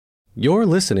You're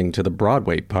listening to the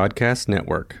Broadway Podcast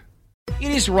Network.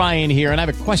 It is Ryan here, and I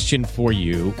have a question for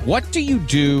you. What do you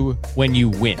do when you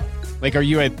win? Like, are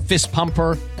you a fist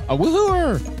pumper, a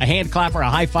woohooer, a hand clapper, a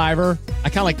high fiver? I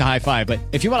kind of like the high five, but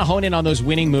if you want to hone in on those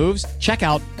winning moves, check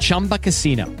out Chumba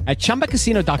Casino. At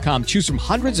ChumbaCasino.com, choose from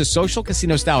hundreds of social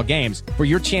casino-style games for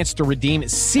your chance to redeem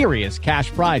serious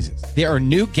cash prizes. There are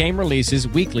new game releases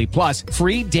weekly, plus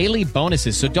free daily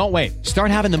bonuses. So don't wait. Start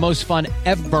having the most fun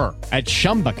ever at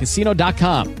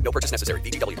ChumbaCasino.com. No purchase necessary.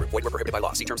 VGW Group. Void where prohibited by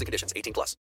law. See terms and conditions.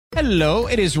 18+. Hello,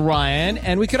 it is Ryan,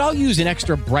 and we could all use an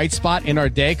extra bright spot in our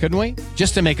day, couldn't we?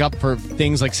 Just to make up for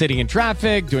things like sitting in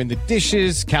traffic, doing the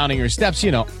dishes, counting your steps,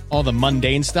 you know, all the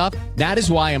mundane stuff. That is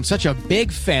why I'm such a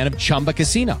big fan of Chumba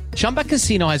Casino. Chumba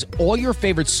Casino has all your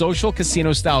favorite social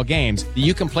casino-style games that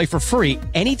you can play for free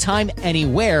anytime,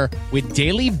 anywhere with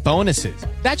daily bonuses.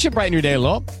 That should brighten your day a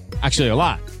little. Actually, a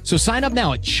lot. So sign up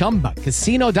now at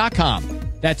ChumbaCasino.com.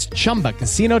 That's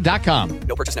ChumbaCasino.com.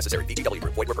 No purchase necessary. VGW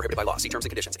Group. Void where prohibited by law. See terms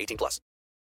and conditions. 18+.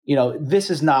 You know,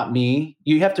 this is not me.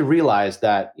 You have to realize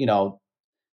that, you know,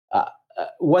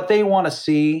 what they want to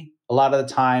see a lot of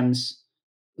times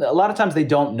they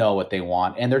don't know what they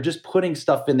want, and they're just putting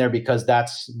stuff in there because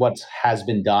that's what has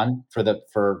been done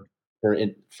for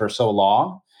so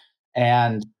long.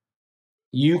 And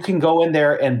you can go in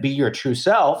there and be your true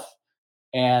self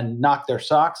and knock their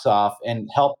socks off and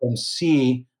help them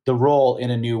see the role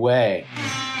in a new way.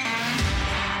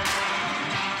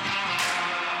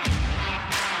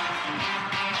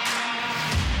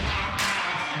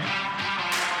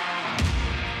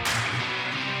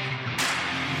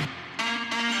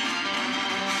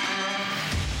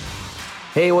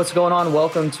 Hey, what's going on?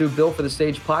 Welcome to Built for the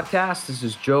Stage podcast. This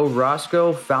is Joe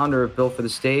Roscoe, founder of Built for the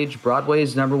Stage,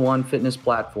 Broadway's #1 fitness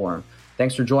platform.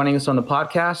 Thanks for joining us on the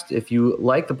podcast. If you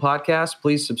like the podcast,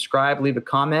 please subscribe, leave a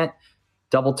comment,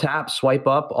 double tap, swipe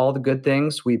up, all the good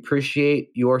things. We appreciate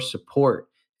your support.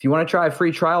 If you want to try a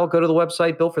free trial, go to the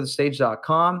website,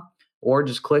 builtforthestage.com, or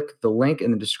just click the link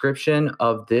in the description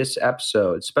of this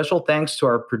episode. Special thanks to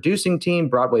our producing team,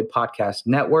 Broadway Podcast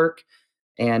Network.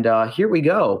 And here we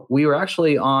go. We were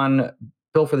actually on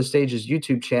Built for the Stage's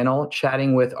YouTube channel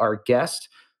chatting with our guest.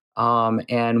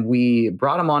 And we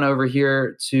brought him on over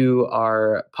here to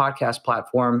our podcast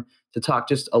platform to talk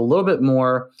just a little bit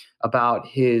more about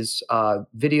his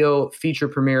video feature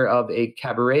premiere of a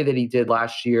cabaret that he did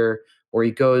last year, where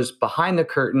he goes behind the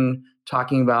curtain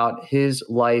talking about his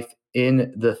life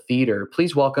in the theater.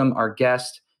 Please welcome our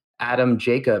guest, Adam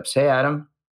Jacobs. Hey, Adam.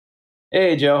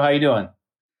 Hey, Joe. How you doing?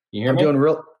 You hear me?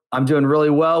 I'm doing really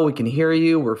well. We can hear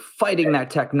you. We're fighting that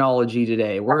technology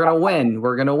today. We're going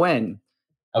to win.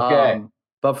 Okay.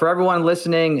 But for everyone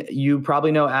listening, you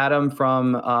probably know Adam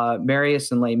from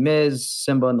Marius and Les Mis,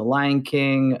 Simba and the Lion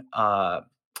King,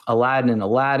 Aladdin and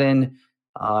Aladdin.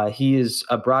 He is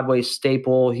a Broadway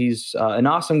staple. He's an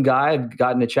awesome guy. I've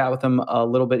gotten to chat with him a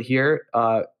little bit here.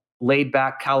 Laid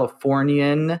back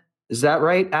Californian. Is that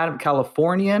right, Adam?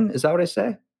 Californian? Is that what I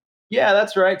say? Yeah,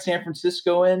 that's right. San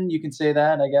Franciscoan. You can say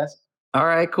that, I guess. All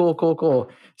right,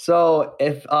 cool. So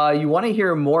if you want to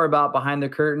hear more about Behind the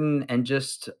Curtain and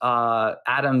just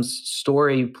Adam's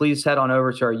story, please head on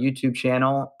over to our YouTube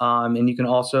channel. And you can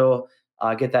also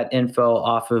get that info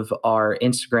off of our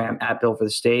Instagram at Built for the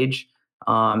Stage.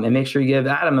 And make sure you give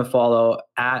Adam a follow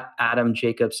at Adam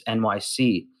Jacobs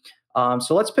NYC.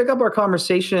 So let's pick up our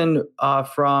conversation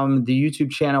from the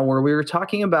YouTube channel, where we were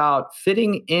talking about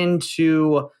fitting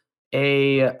into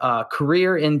a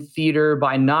career in theater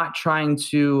by not trying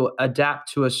to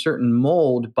adapt to a certain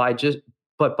mold, by just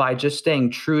staying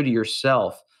true to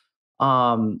yourself.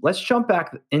 Let's jump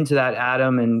back into that,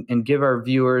 Adam, and give our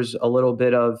viewers a little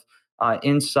bit of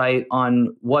insight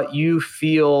on what you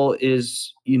feel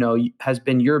is, has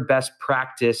been your best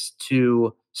practice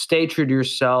to stay true to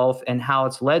yourself and how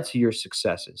it's led to your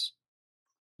successes.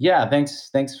 Yeah,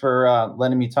 thanks for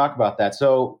letting me talk about that.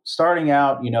 So starting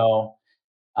out,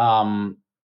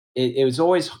 it was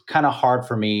always kind of hard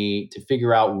for me to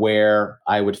figure out where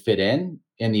I would fit in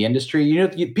the industry.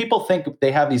 People think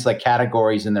they have these like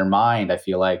categories in their mind, I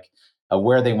feel like,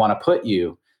 where they want to put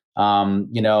you. And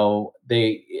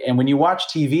when you watch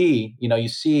TV, you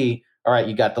see, all right,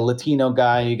 you got the Latino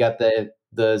guy, you got the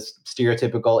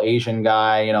stereotypical Asian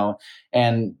guy,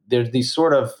 and there's these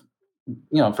sort of,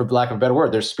 for lack of a better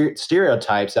word, there's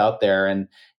stereotypes out there,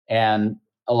 and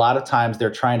a lot of times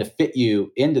they're trying to fit you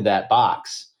into that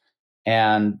box.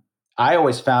 And I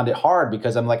always found it hard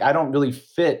because I'm like, I don't really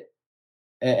fit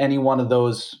any one of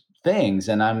those things.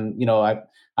 And I'm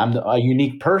a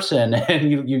unique person,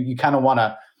 and you kind of want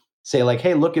to say like,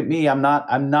 hey, look at me. I'm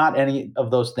not any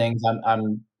of those things.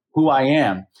 I'm who I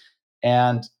am.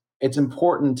 And it's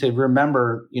important to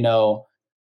remember,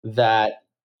 that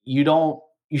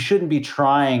you shouldn't be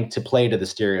trying to play to the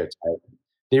stereotype.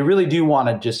 They really do want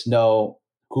to just know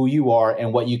who you are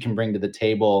and what you can bring to the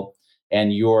table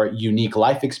and your unique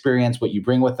life experience, what you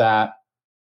bring with that.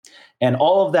 And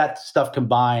all of that stuff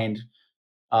combined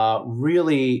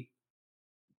really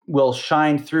will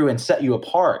shine through and set you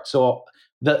apart. So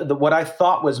the what I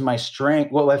thought was my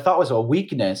strength, what I thought was a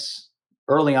weakness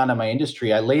early on in my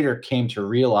industry, I later came to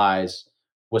realize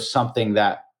was something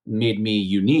that made me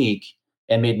unique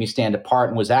and made me stand apart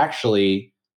and was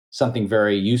actually something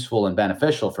very useful and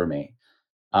beneficial for me.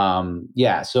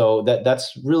 Yeah, so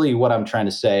that's really what I'm trying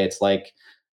to say. It's like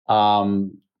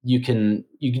you can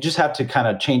just have to kind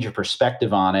of change your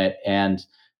perspective on it, and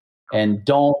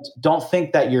don't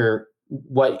think that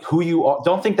who you are.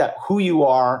 Don't think that who you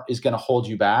are is going to hold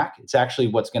you back. It's actually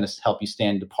what's going to help you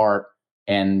stand apart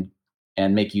and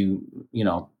make you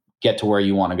get to where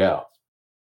you want to go.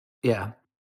 Yeah.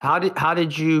 How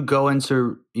did you go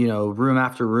into, room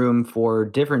after room for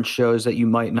different shows that you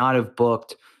might not have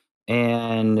booked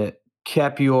and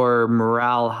kept your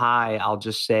morale high, I'll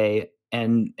just say,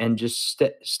 and just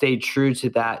stay true to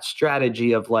that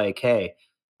strategy of like, hey,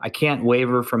 I can't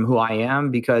waver from who I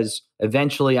am because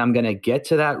eventually I'm going to get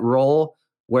to that role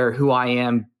where who I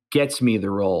am gets me the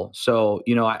role. So,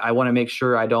 I want to make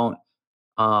sure I don't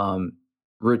um,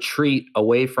 retreat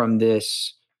away from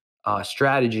this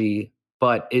strategy,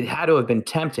 but it had to have been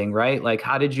tempting, right? Like,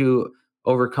 how did you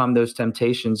overcome those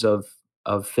temptations of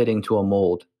fitting to a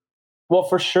mold? Well,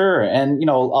 for sure. And,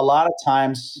 a lot of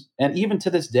times, and even to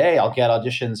this day, I'll get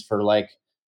auditions for like,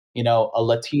 a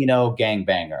Latino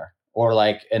gangbanger or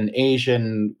like an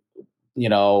Asian,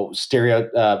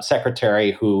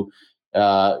 secretary who,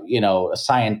 a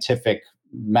scientific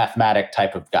mathematic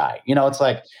type of guy. It's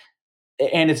like,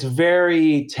 and it's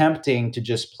very tempting to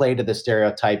just play to the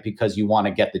stereotype because you want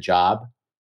to get the job.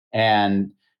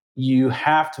 And you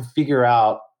have to figure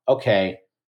out, okay,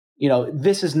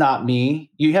 this is not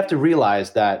me. You have to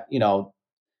realize that,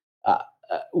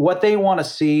 what they want to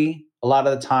see a lot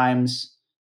of times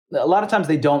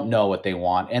they don't know what they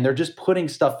want, and they're just putting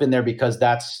stuff in there because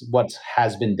that's what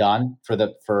has been done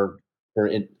for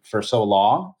so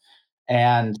long.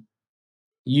 And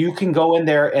you can go in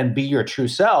there and be your true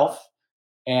self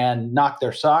and knock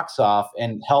their socks off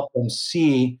and help them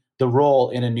see the role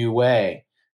in a new way.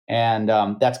 And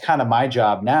that's kind of my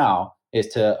job now, is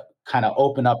to kind of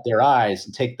open up their eyes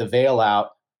and take the veil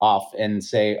off and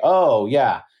say, oh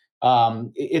yeah,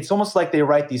 it's almost like they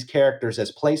write these characters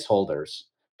as placeholders,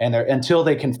 and they're until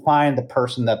they can find the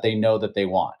person that they know that they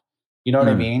want. You know what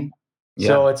I Mm, mean?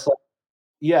 So yeah. it's like,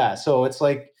 yeah. So it's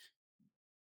like,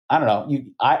 I don't know.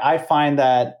 I find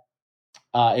that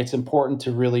it's important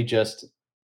to really just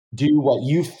do what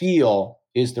you feel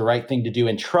is the right thing to do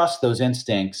and trust those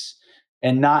instincts,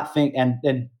 and not think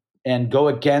and go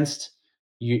against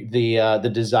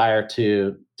the desire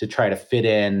to try to fit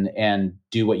in and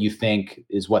do what you think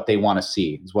is what they want to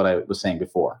see, is what I was saying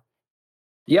before.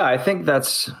 Yeah, I think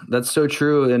that's so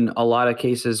true in a lot of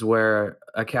cases where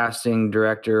a casting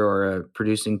director or a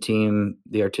producing team,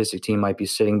 the artistic team might be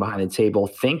sitting behind a table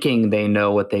thinking they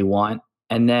know what they want,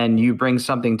 and then you bring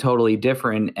something totally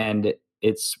different, and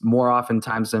it's more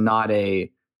oftentimes than not an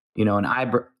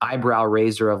eyebrow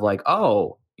raiser of like,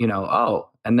 oh, oh,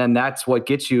 and then that's what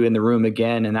gets you in the room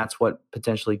again, and that's what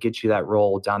potentially gets you that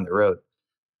role down the road.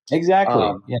 Exactly.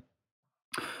 Um, Yeah.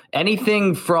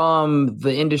 Anything from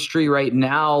the industry right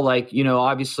now, like,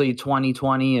 obviously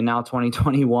 2020 and now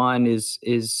 2021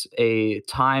 is a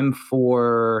time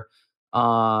for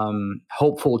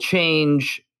hopeful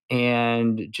change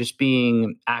and just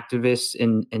being activists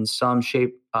in some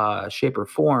shape or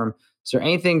form. Is there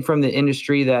anything from the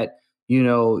industry that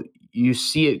you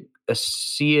see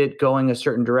it going a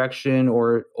certain direction,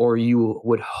 or you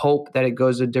would hope that it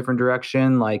goes a different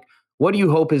direction? Like, what do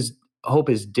you hope is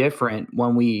different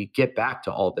when we get back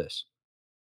to all this?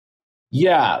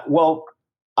 Yeah. Well,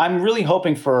 I'm really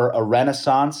hoping for a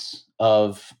renaissance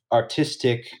of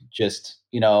artistic, just,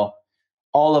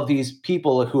 all of these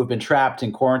people who have been trapped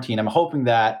in quarantine. I'm hoping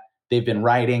that they've been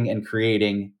writing and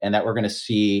creating, and that we're going to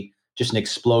see just an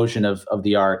explosion of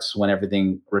the arts when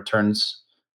everything returns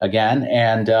again.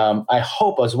 And I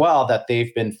hope as well that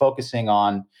they've been focusing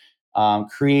on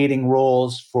creating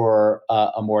roles for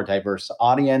a more diverse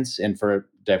audience and for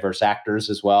diverse actors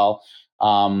as well.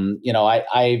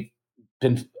 I've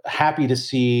been happy to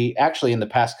see, actually, in the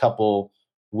past couple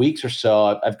weeks or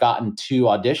so, I've gotten two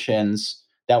auditions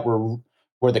that were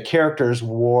where the characters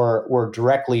were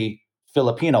directly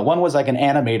Filipino. One was like an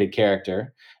animated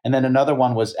character, and then another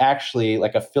one was actually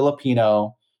like a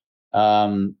Filipino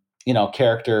um,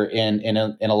 character in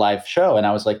a live show. And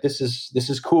I was like, this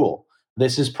is cool.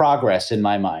 This is progress in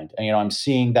my mind. And, I'm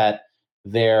seeing that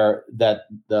the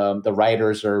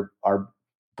writers are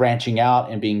branching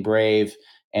out and being brave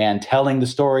and telling the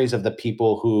stories of the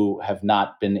people who have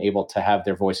not been able to have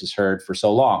their voices heard for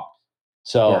so long.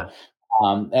 So,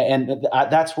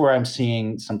 that's where I'm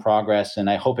seeing some progress, and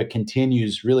I hope it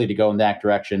continues really to go in that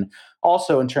direction.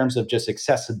 Also, in terms of just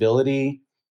accessibility,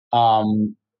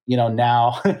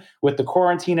 now with the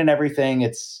quarantine and everything,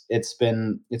 it's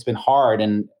been hard,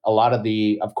 and a lot of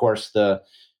of course, the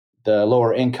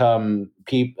lower income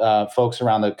folks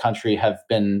around the country have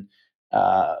been,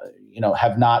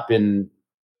 have not been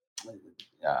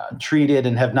treated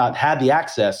and have not had the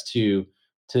access to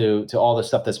all the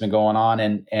stuff that's been going on,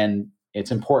 and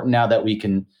it's important now that we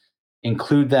can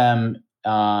include them,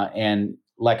 and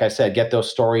like I said, get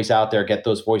those stories out there, get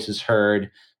those voices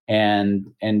heard, and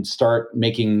start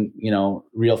making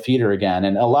real theater again.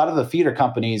 And a lot of the theater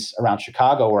companies around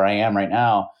Chicago, where I am right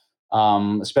now,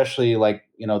 especially like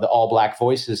the All Black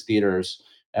Voices theaters,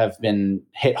 have been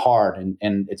hit hard,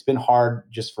 and it's been hard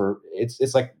just for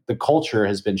it's like the culture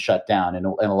has been shut down in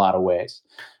a lot of ways,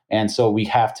 and so we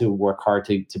have to work hard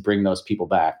to bring those people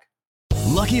back.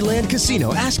 Lucky Land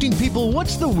Casino, asking people,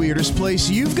 what's the weirdest place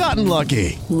you've gotten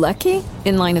lucky? Lucky?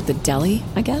 In line at the deli,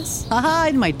 I guess? Aha,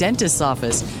 in my dentist's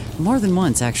office. More than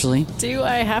once, actually. Do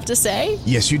I have to say?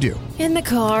 Yes, you do. In the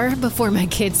car before my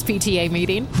kids' PTA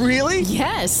meeting. Really?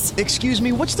 Yes. Excuse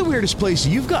me, what's the weirdest place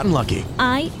you've gotten lucky?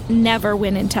 I never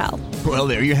win and tell. Well,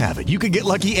 there you have it. You can get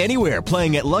lucky anywhere,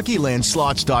 playing at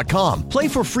LuckyLandSlots.com. Play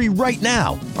for free right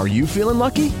now. Are you feeling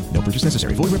lucky? No purchase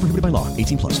necessary. Void where prohibited by law.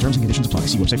 18+. Terms and conditions apply.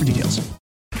 See website for details.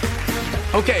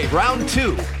 Okay, round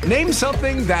two. Name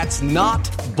something that's not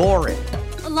boring.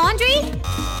 A laundry?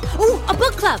 Ooh, a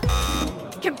book club.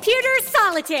 Computer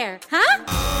solitaire, huh?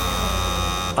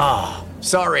 Ah,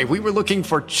 sorry, we were looking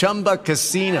for Chumba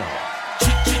Casino.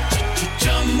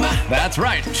 That's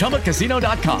right,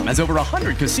 ChumbaCasino.com has over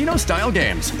 100 casino-style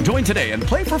games. Join today and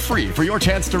play for free for your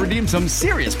chance to redeem some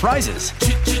serious prizes.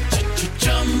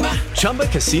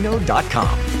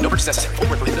 ChumbaCasino.com. No purchase necessary. Void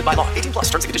where prohibited by law. 18+.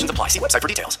 Terms and conditions apply. See website for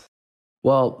details.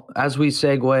 Well, as we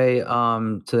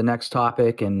segue to the next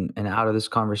topic and out of this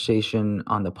conversation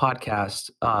on the podcast,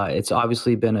 it's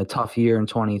obviously been a tough year in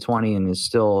 2020 and is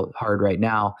still hard right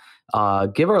now.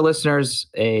 Give our listeners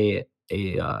a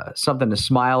something to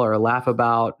smile or laugh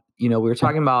about. We were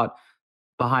talking about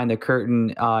behind the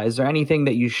curtain. Is there anything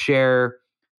that you share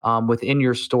within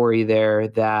your story there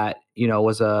that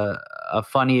was a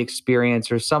funny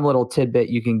experience or some little tidbit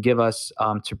you can give us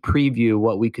to preview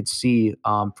what we could see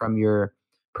from your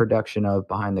production of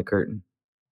Behind the Curtain?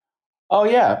 Oh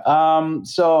yeah.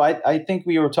 So I think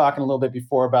we were talking a little bit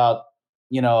before about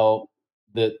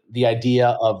the idea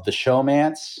of the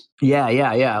showmance.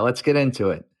 Yeah. Let's get into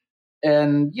it.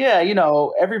 And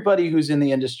everybody who's in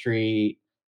the industry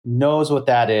knows what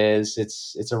that is.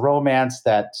 It's a romance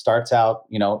that starts out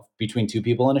between two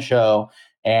people in a show,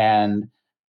 and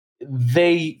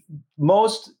they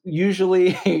most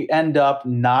usually end up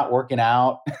not working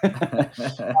out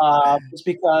just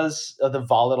because of the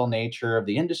volatile nature of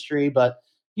the industry. But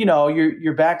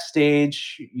you're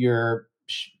backstage, a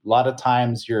lot of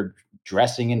times you're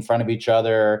dressing in front of each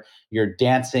other, you're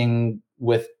dancing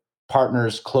with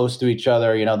partners close to each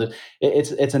other.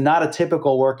 It's not a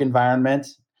typical work environment,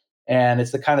 and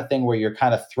it's the kind of thing where you're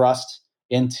kind of thrust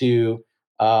into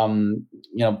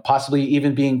possibly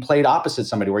even being played opposite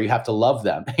somebody where you have to love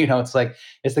them. It's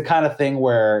the kind of thing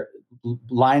where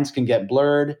lines can get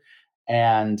blurred,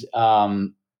 and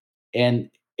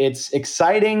it's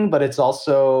exciting, but it's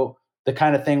also the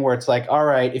kind of thing where it's like, all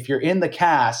right, if you're in the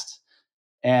cast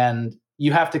and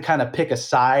you have to kind of pick a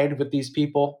side with these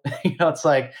people, it's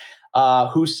like,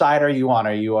 whose side are you on?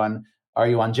 Are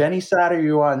you on Jenny's side? Or are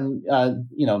you on,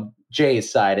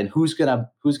 Jay's side? And who's gonna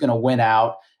win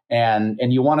out? And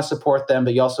you want to support them,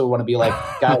 but you also want to be like,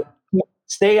 guys,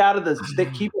 keep it out of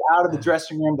the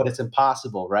dressing room, but it's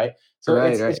impossible, right? So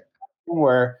it's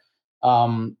where,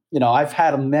 I've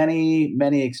had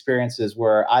many experiences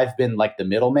where I've been like the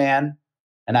middleman,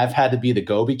 and I've had to be the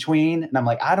go-between, and I'm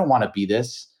like, I don't want to be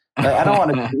this. I don't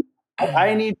want to.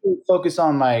 I need to focus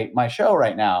on my show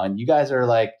right now, and you guys are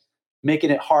like making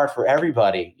it hard for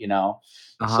everybody,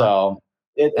 So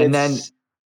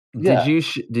Did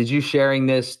you sharing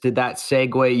this? Did that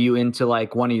segue you into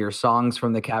like one of your songs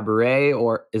from the cabaret,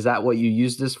 or is that what you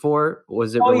used this for?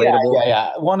 Was it relatable?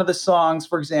 Yeah. One of the songs,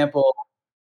 for example.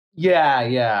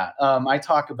 Yeah. I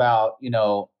talk about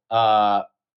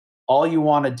all you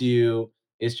want to do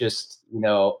is just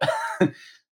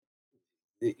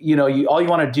all you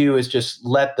want to do is just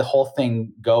let the whole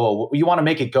thing go. You want to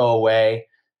make it go away.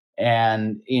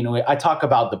 And, I talk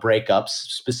about the breakups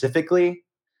specifically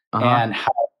and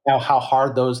how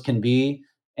hard those can be.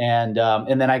 And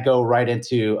then I go right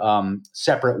into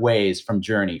separate ways from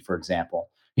Journey, for example.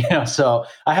 So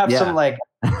I have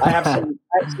some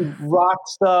some rock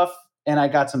stuff and I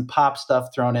got some pop stuff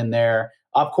thrown in there.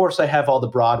 Of course, I have all the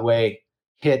Broadway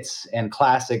hits and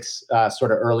classics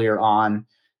sort of earlier on.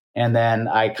 And then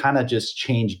I kind of just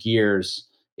change gears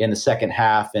in the second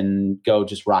half and go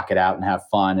just rock it out and have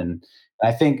fun. And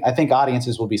I think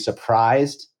audiences will be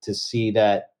surprised to see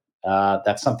that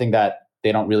that's something that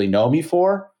they don't really know me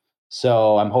for.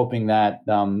 So I'm hoping that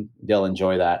they'll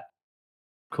enjoy that.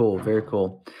 Cool. Very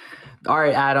cool. All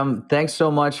right, Adam, thanks so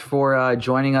much for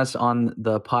joining us on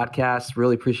the podcast.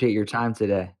 Really appreciate your time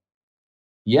today.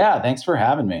 Yeah, thanks for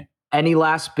having me. Any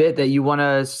last bit that you want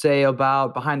to say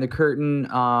about Behind the Curtain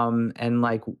and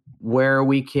like where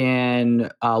we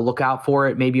can look out for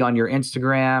it, maybe on your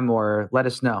Instagram, or let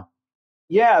us know?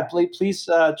 Yeah, please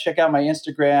check out my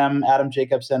Instagram, Adam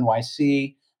Jacobs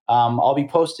NYC. I'll be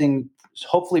posting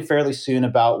hopefully fairly soon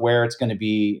about where it's going to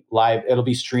be live. It'll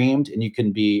be streamed and you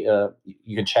can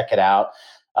check it out.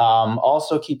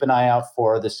 Also keep an eye out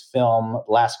for this film,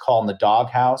 Last Call in the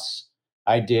Doghouse.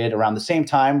 I did around the same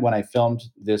time when I filmed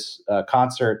this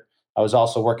concert. I was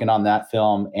also working on that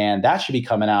film, and that should be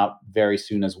coming out very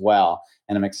soon as well.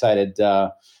 And I'm excited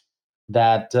that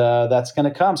that's going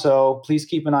to come. So please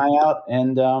keep an eye out,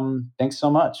 and thanks so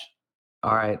much.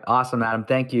 All right. Awesome, Adam.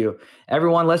 Thank you.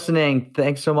 Everyone listening,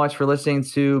 thanks so much for listening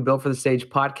to Built for the Stage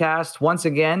podcast. Once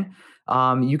again,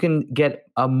 you can get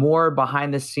a more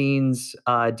behind the scenes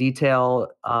detail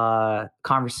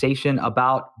conversation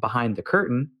about Behind the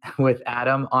Curtain with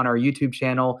Adam on our YouTube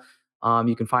channel.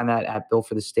 You can find that at Built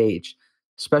for the Stage.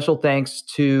 Special thanks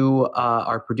to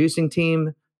our producing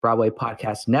team, Broadway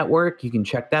Podcast Network. You can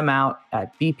check them out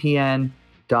at bpn.fm.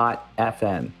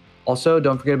 Also,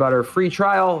 don't forget about our free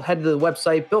trial. Head to the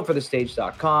website,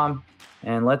 builtforthestage.com.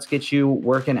 And let's get you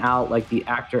working out like the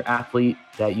actor-athlete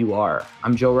that you are.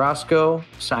 I'm Joe Roscoe,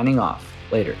 signing off.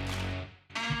 Later.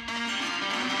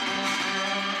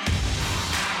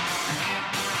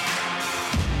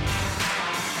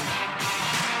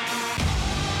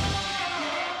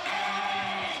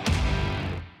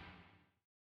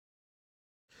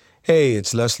 Hey,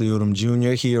 it's Leslie Odom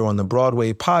Jr. here on the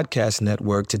Broadway Podcast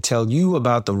Network to tell you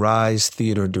about the Rise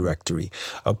Theater Directory,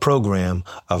 a program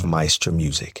of Maestro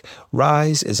Music.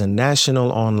 Rise is a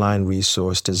national online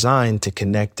resource designed to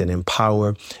connect and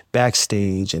empower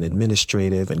backstage and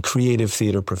administrative and creative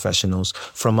theater professionals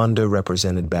from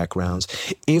underrepresented backgrounds.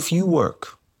 If you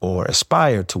work or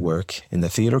aspire to work in the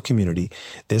theater community,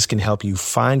 this can help you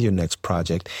find your next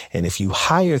project. And if you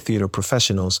hire theater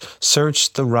professionals,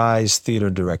 search the Rise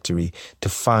Theater Directory to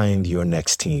find your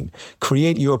next team.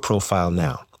 Create your profile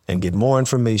now and get more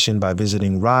information by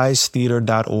visiting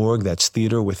risetheater.org. That's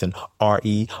theater with an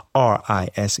RISETHEATRE.org,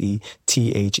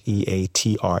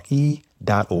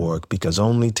 because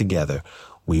only together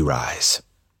we rise.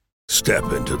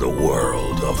 Step into the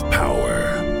world of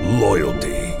power,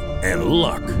 loyalty, and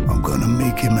luck. I'm gonna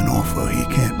make him an offer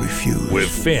he can't refuse. With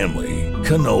family,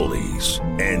 cannolis,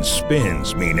 and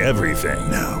spins mean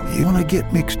everything. Now, you wanna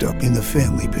get mixed up in the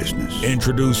family business.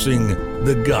 Introducing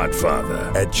The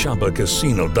Godfather at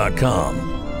ChumbaCasino.com.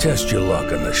 Test your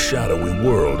luck in the shadowy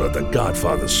world of The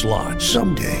Godfather slot.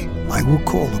 Someday, I will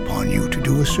call upon you to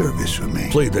do a service for me.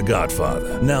 Play The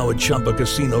Godfather, now at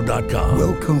ChumbaCasino.com.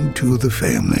 Welcome to the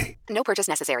family. No purchase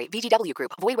necessary. VGW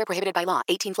Group. Void where prohibited by law.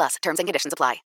 18+. Terms and conditions apply.